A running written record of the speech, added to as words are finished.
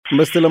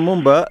Mr.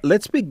 Lumumba,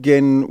 let's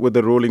begin with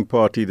the ruling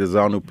party, the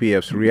Zanu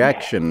PF's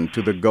reaction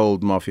to the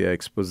Gold Mafia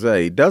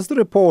exposé. Does the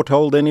report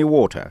hold any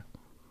water?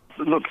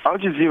 Look, Al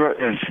Jazeera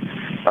is,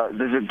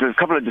 there's a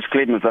couple of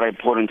disclaimers that are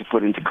important to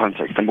put into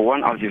context. Number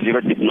one, Al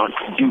Jazeera did not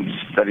produce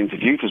that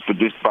interview. It was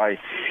produced by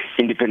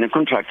independent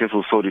contractors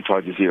who sold it to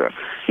Al Jazeera.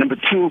 Number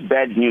two,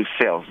 bad news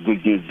sells,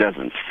 good news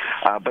doesn't.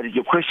 But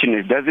your question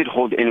is, does it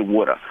hold any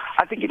water?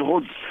 I think it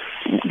holds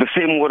the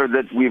same water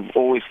that we've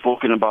always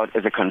spoken about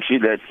as a country,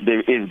 that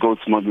there is gold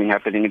smuggling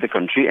happening in the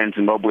country, and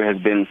Zimbabwe has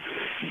been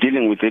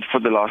dealing with it for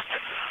the last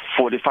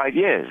 45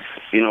 years.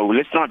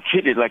 Let's not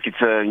treat it like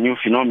it's a new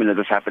phenomenon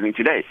that's happening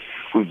today.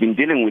 We've been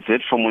dealing with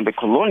it from when the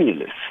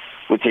colonialists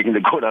were taking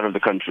the gold out of the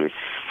country.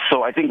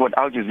 So I think what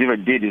Al Jazeera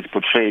did is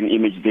portray an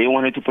image they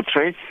wanted to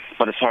portray,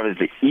 but as far as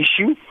the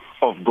issue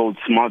of gold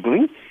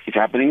smuggling, it's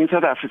happening in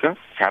South Africa,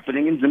 it's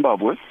happening in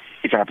Zimbabwe,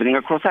 it's happening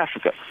across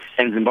Africa.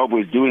 And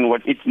Zimbabwe is doing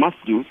what it must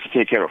do to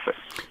take care of it.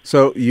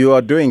 So you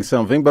are doing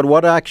something, but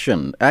what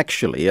action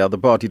actually are the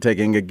party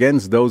taking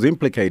against those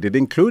implicated,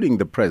 including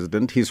the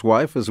president, his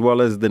wife, as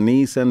well as the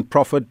niece and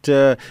prophet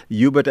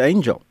Hubert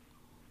Angel?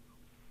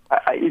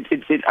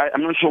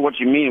 I'm not sure what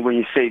you mean when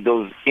you say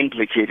those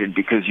implicated,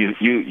 because you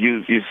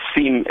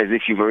seem as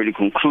if you've already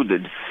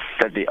concluded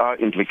that they are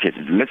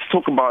implicated. Let's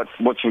talk about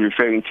what you're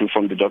referring to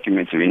from the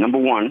documentary. Number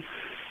one,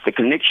 the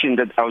connection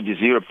that Al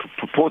Jazeera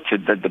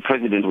purported that the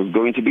president was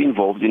going to be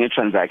involved in a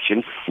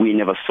transaction, we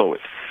never saw it.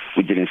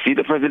 We didn't see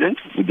the president.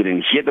 We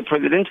didn't hear the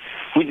president.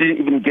 We didn't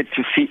even get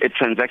to see a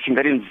transaction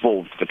that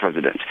involved the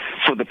president.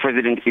 So the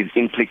president is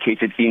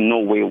implicated in no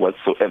way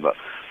whatsoever.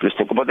 Let's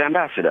talk about the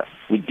ambassador.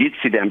 We did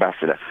see the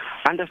ambassador.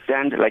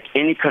 Understand, like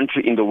any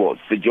country in the world,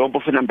 the job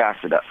of an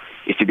ambassador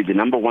is to be the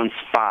number one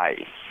spy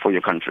for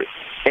your country.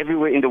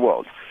 Everywhere in the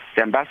world,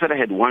 the ambassador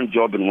had one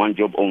job and one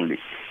job only: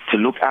 to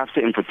look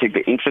after and protect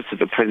the interests of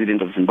the president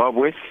of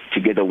Zimbabwe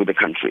together with the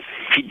country.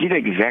 He did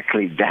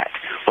exactly that.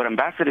 What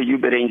Ambassador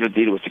Hubert Angel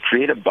did was to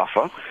create a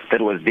buffer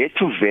that was there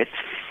to vet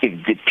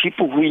if the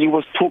people who he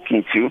was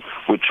talking to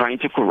were trying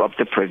to corrupt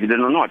the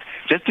president or not.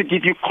 Just to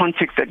give you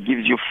context that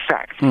gives you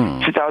fact.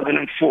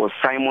 2004,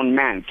 Simon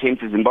Mann came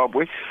to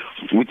Zimbabwe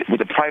with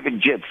a private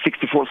jet,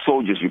 64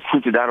 soldiers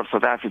recruited out of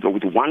South Africa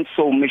with one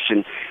sole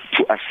mission: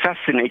 to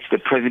assassinate the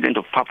president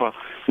of Papua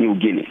New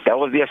Guinea. That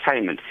was the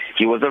assignment.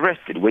 He was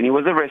arrested. When he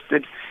was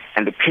arrested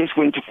and the case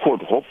went to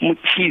court, Hope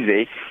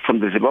Mutize from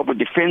the Zimbabwe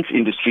Defense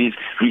Industries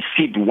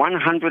received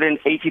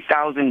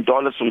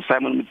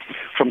 $180,000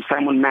 from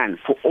Simon Mann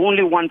for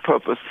only one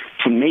purpose: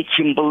 to make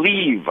him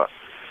believe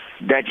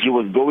that he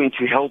was going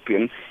to help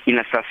him in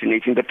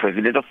assassinating the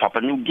president of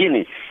Papua New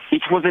Guinea.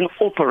 It was an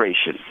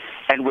operation.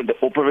 And when the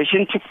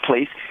operation took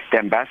place, the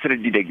ambassador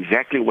did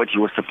exactly what he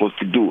was supposed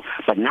to do.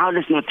 But now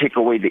let's not take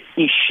away the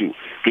issue.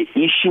 The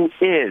issue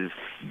is,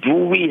 do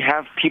we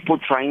have people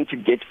trying to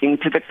get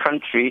into the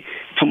country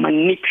to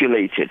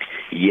manipulate it?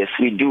 Yes,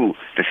 we do.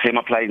 The same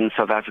applies in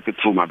South Africa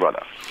too, my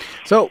brother.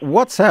 So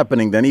what's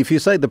happening then? If you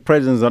say the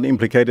president's not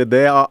implicated,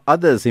 there are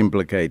others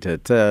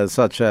implicated,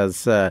 such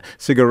as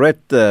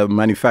cigarette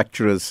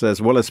manufacturers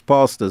as well as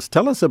pastors.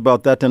 Tell us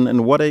about that,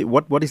 and what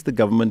is the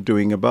government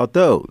doing about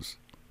those?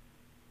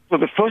 Well,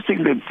 the first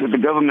thing that the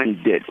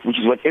government did, which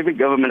is what every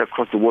government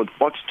across the world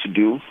ought to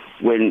do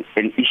when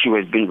an issue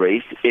has been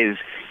raised, is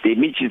they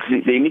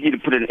immediately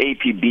put an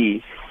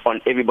APB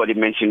on everybody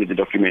mentioned in the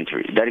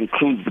documentary. That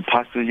includes the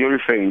pastors you're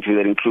referring to,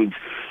 that includes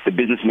the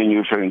businessmen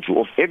you're referring to.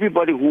 Of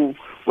everybody who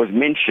was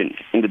mentioned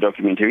in the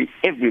documentary,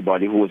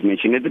 everybody who was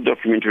mentioned in the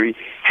documentary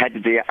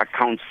had their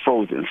accounts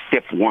frozen.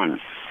 Step one,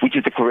 which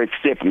is the correct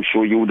step, I'm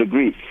sure you would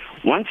agree.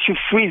 Once you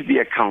freeze the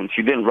accounts,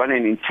 you then run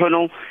an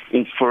internal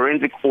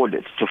forensic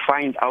audit to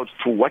find out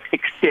to what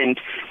extent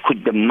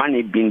could the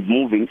money be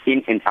moving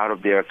in and out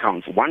of their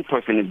accounts. One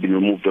person has been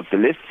removed off the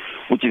list,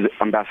 which is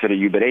Ambassador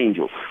Hubert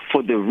Angel,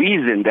 for the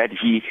reason that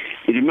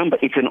remember,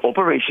 it's an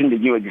operation. They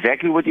knew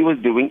exactly what he was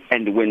doing,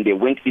 and when they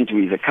went into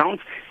his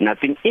accounts,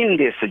 nothing in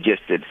there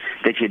suggested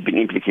that he had been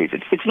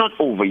implicated. It's not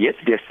over yet.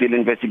 They're still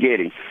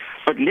investigating.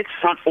 But let's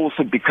not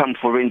also become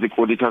forensic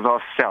auditors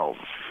ourselves.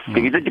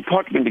 There is a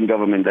department in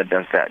government that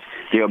does that.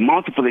 There are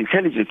multiple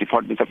intelligence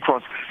departments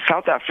across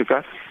South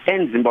Africa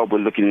and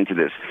Zimbabwe looking into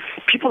this.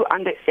 People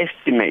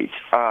underestimate,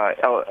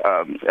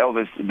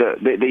 Elvis,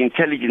 the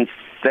intelligence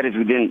that is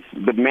within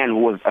the man who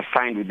was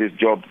assigned with this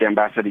job, the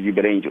Ambassador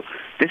Hubert Angel.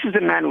 This is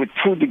a man with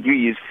 2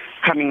 degrees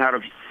coming out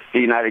of the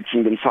United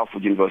Kingdom,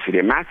 Salford University,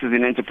 a master's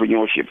in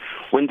entrepreneurship.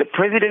 When the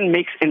president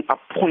makes an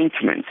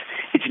appointment,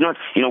 it's not,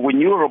 when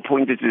you were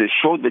appointed to the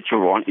show that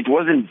you're on, it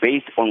wasn't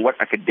based on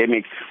what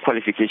academic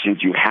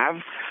qualifications you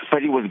have,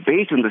 but it was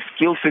based on the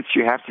skill sets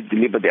you have to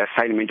deliver the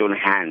assignment on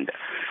hand.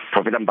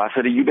 Prophet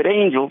Ambassador Hubert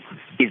Angel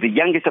is the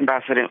youngest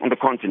ambassador on the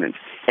continent,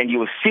 and he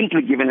was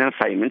simply given an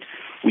assignment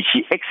which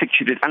he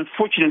executed.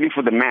 Unfortunately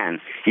for the man,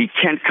 he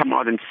can't come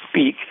out and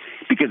speak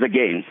because,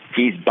 again,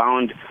 he is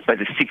bound by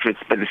the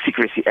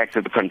Secrecy Act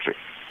of the country.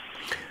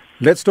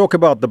 Let's talk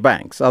about the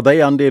banks. Are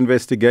they under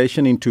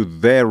investigation into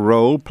their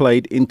role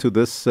played into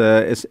this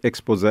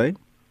expose? 100%.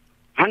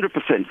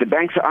 100%. The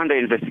banks are under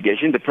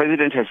investigation. The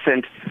president has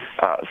sent,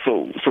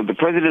 so the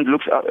president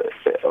looks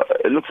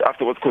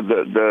after what's called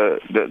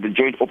the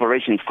Joint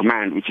Operations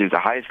Command, which is the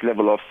highest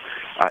level of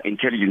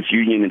intelligence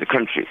union in the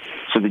country.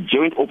 So the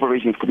Joint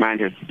Operations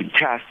Command has been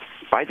tasked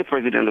by the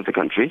president of the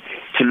country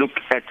to look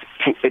at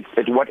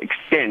what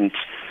extent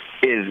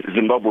is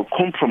Zimbabwe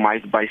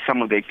compromised by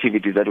some of the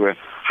activities that were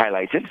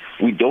highlighted.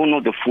 We don't know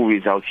the full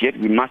results yet.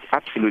 We must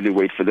absolutely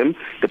wait for them.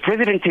 The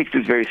president takes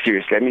this very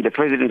seriously. I mean, the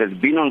president has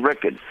been on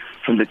record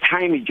from the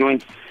time he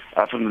joined,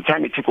 from the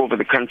time he took over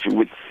the country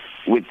with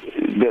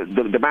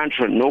the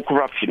mantra "no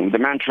corruption," with the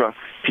mantra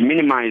to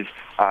minimize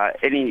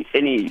any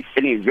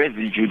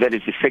residue that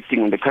is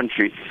defecting on the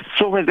country.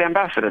 So has the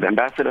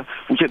ambassador,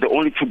 which are the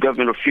only two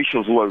government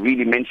officials who are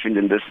really mentioned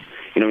in this,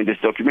 in this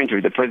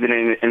documentary, the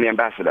president and the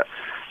ambassador.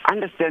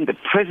 Understand the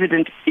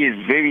president is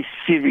very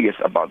serious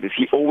about this.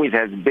 He always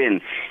has been.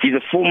 He's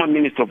a former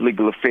Minister of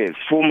Legal Affairs,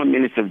 former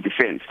Minister of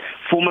Defense,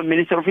 former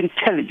Minister of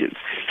Intelligence.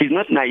 He's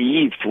not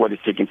naive to what is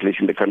taking place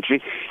in the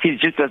country. He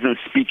just doesn't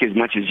speak as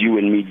much as you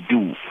and me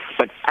do.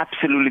 But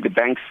absolutely the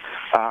banks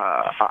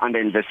are under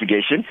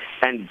investigation,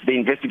 and the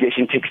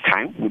investigation takes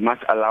time. We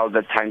must allow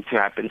that time to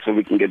happen so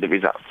we can get the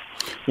results.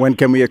 When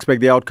can we expect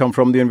the outcome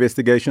from the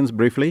investigations,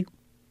 briefly?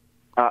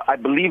 I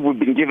believe we've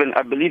been given,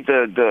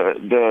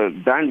 the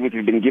bandwidth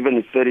we've been given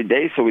is 30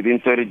 days. So within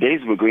 30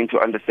 days, we're going to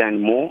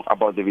understand more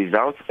about the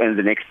results and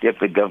the next step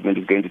the government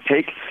is going to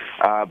take.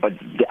 But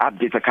the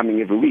updates are coming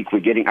every week.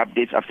 We're getting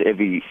updates after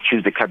every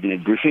Tuesday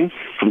cabinet briefing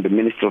from the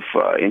Minister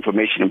of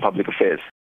Information and Public Affairs.